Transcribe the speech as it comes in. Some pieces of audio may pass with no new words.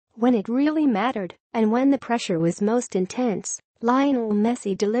When it really mattered, and when the pressure was most intense, Lionel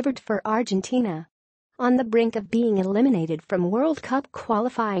Messi delivered for Argentina. On the brink of being eliminated from World Cup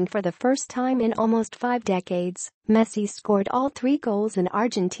qualifying for the first time in almost 5 decades, Messi scored all 3 goals in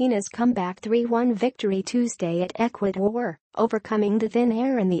Argentina's comeback 3-1 victory Tuesday at Ecuador, overcoming the thin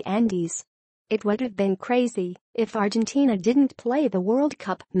air in the Andes. "It would have been crazy if Argentina didn't play the World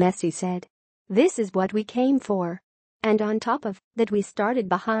Cup," Messi said. "This is what we came for. And on top of that, we started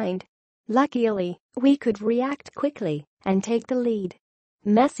behind. Luckily, we could react quickly and take the lead."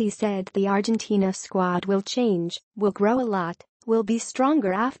 Messi said the Argentina squad will change, will grow a lot, will be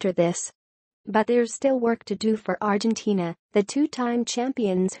stronger after this. But there's still work to do for Argentina, the 2-time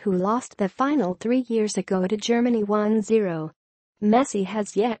champions who lost the final 3 years ago to Germany 1-0. Messi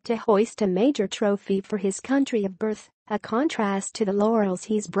has yet to hoist a major trophy for his country of birth, a contrast to the laurels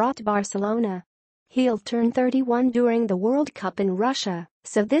he's brought to Barcelona. He'll turn 31 during the World Cup in Russia,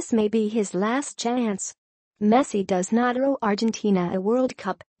 so this may be his last chance. Messi does not owe Argentina a World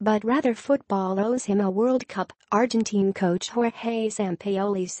Cup, but rather football owes him a World Cup, Argentine coach Jorge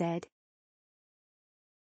Sampaoli said.